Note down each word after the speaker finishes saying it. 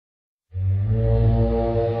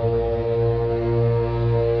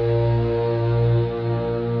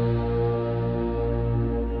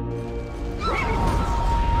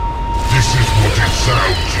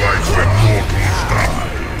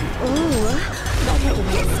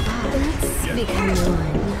become one.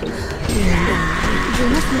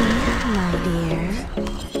 Dream of me, my dear.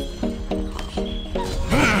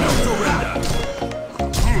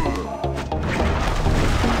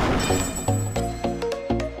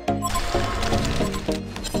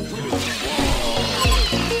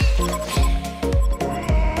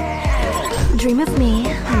 Dream of me,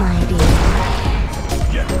 my dear.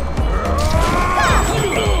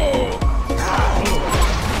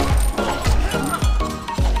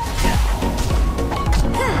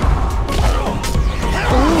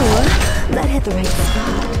 That hit the right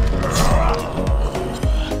spot.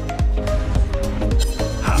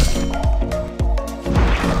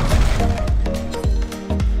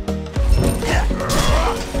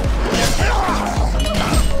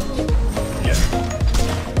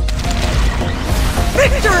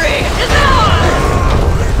 Victory is ours!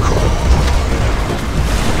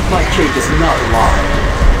 My cake is not long.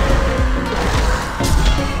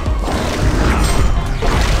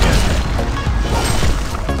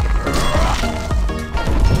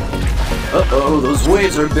 Uh-oh, those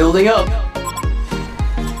waves are building up.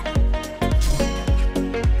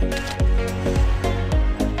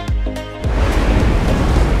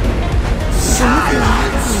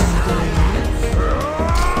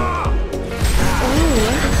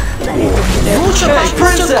 Hey,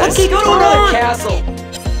 princess! Go to another castle!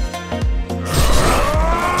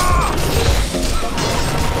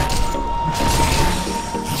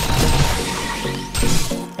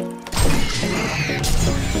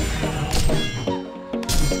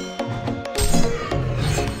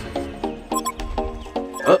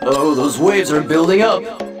 Uh-oh, those waves are building up.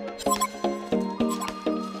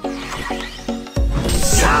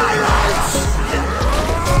 Silence!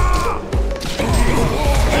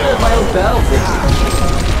 My own battlefield.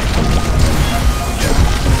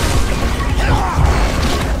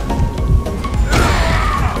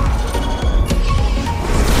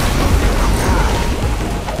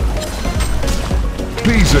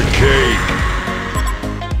 Piece of cake.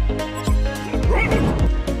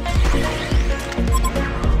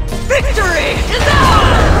 Victory is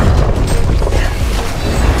ours!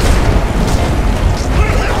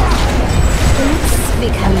 Let's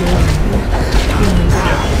become one.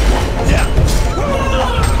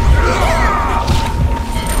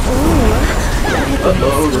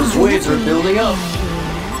 Uh-oh, those waves are building up.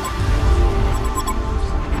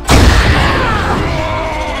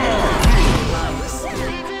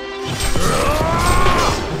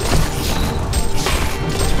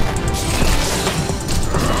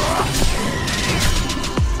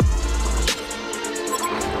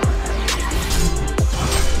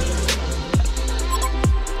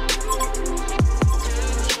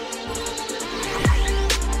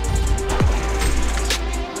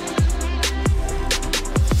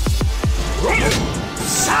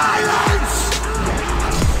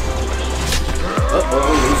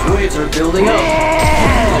 Uh-oh, those waves are building up.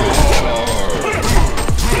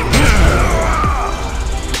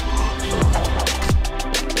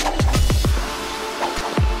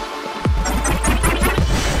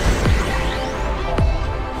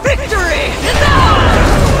 Victory is ours!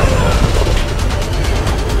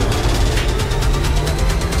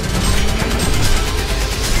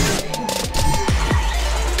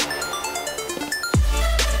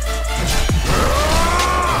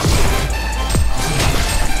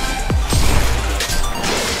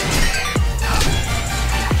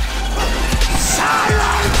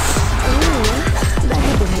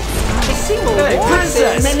 Hey,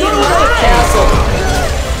 princess! Go to the castle!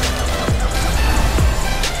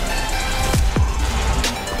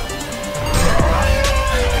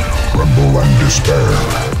 Tremble and despair.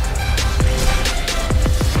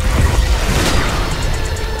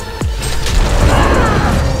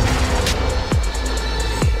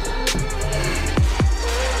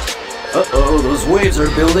 Uh-oh, those waves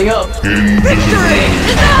are building up. Victory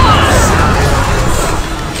is ours!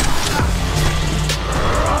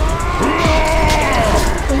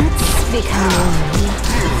 Become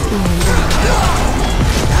one.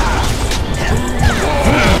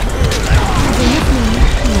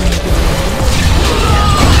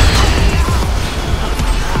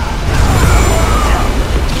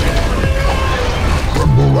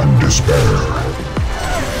 Tremble and despair.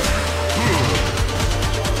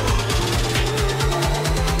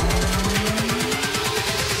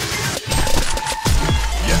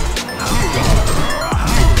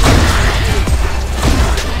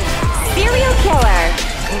 Serial killer.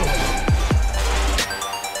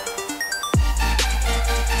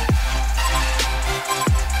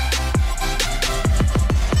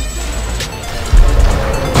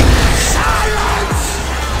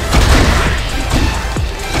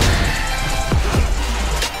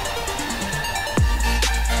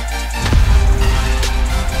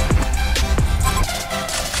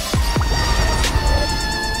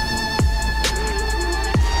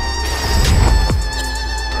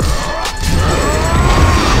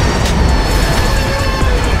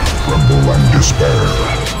 despair.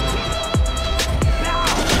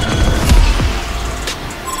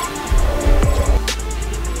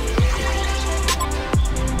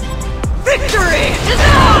 Victory is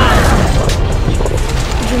ours!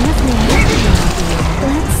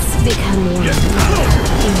 Let's become one.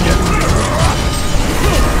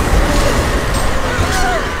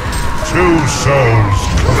 Two souls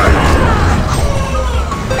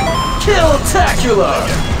Kill-tacular!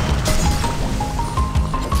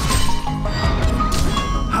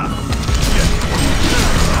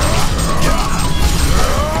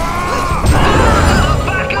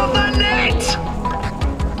 Back of the net!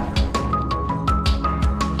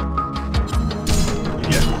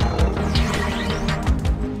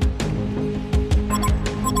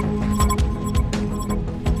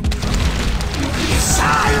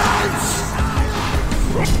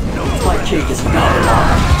 My cake is not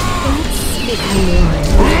alive.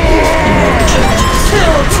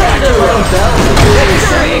 Kill-tacular!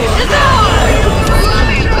 Victory is ours!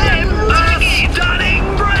 Done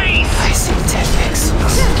embrace! I see 10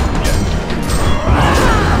 pixels.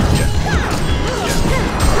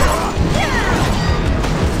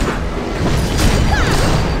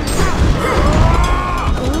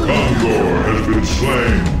 Condor has been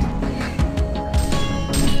slain.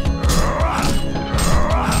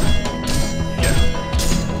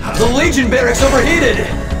 The Legion barracks overheated!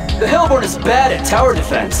 The Hellborn is bad at tower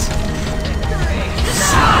defense.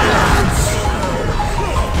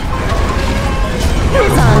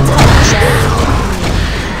 Who's on top now?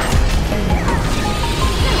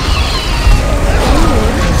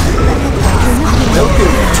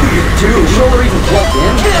 Welcome to your doom. Controller even plugged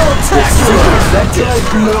in? Kill-tacular! Effective.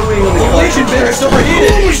 The Legion barracks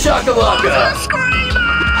overheated! Ooh, shakalaka!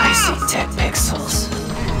 I see 10 pixels.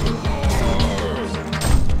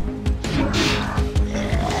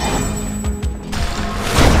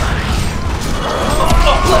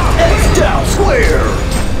 Left X down, square!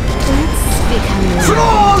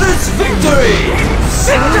 Flawless victory!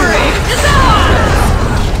 Victory is ours!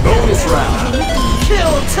 Bonus round.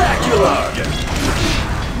 Kill-tacular!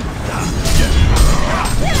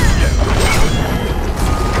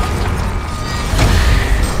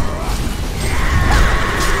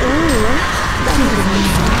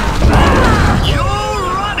 You're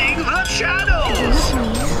running the shadows!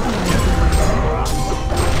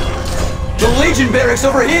 The Legion barracks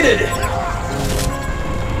overheated!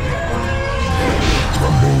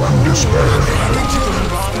 Rumble and despair.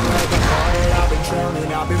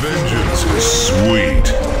 Vengeance is sweet.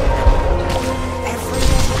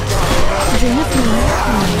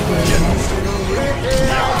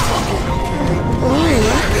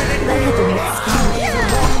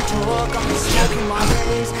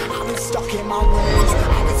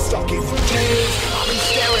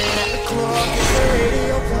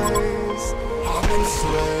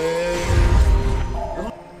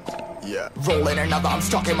 Rolling another, I'm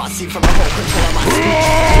stuck in my seat from the whole control of my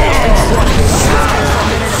speech.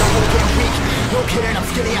 No kidding, I'm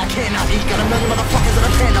skinny, I cannot eat. Got a million motherfuckers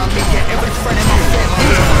that depend on me. Yeah, every friend in my family.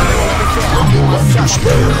 Rumble and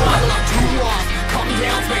despair. Come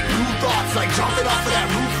down, make new thoughts, like jumping off of that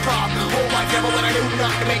rooftop. Whole life never when I knew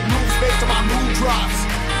not to make moves based on my mood drops.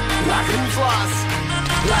 Like who's lost?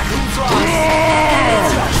 Like who's lost?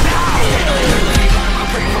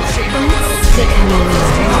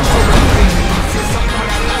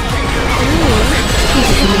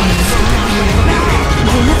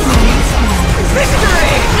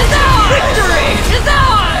 Victory is ours! Victory is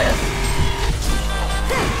ours!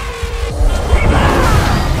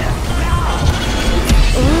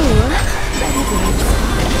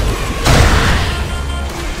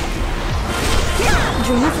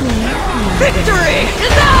 Victory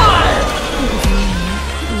is ours!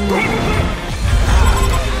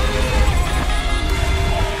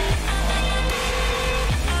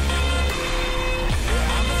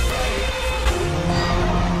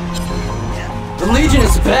 The Legion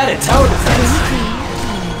is bad at tower defense.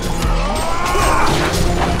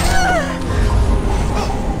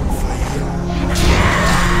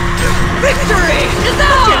 Victory is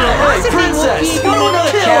ours! Hey, princess! Go to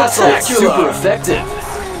another castle! Super effective.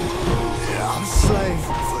 I'm slave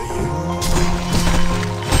for you.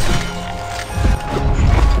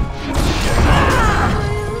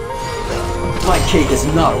 My cake is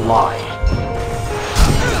not a lie.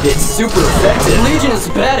 It's super effective. The Legion is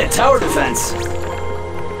bad at tower defense.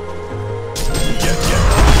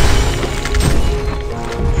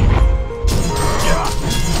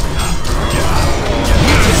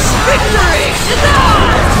 Victory is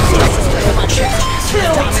ours!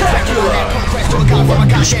 Kill-tacular! Rumble and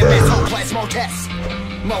despair. Plasma test.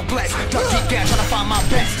 More blessed, duck deep down, trying to find my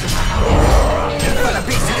best. Find a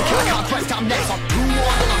beast in the killer conquest, I'm next. I'm too on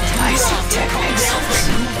the long, I see tech excellence.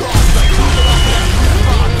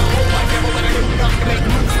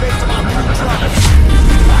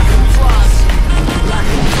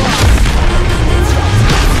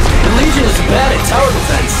 The Legion is bad at tower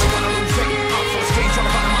defense.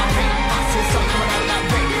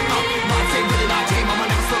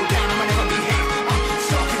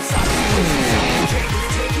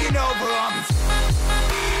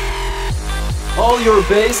 All your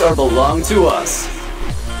base are belong to us.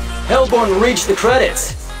 Hellborn reached the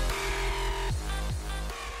credits.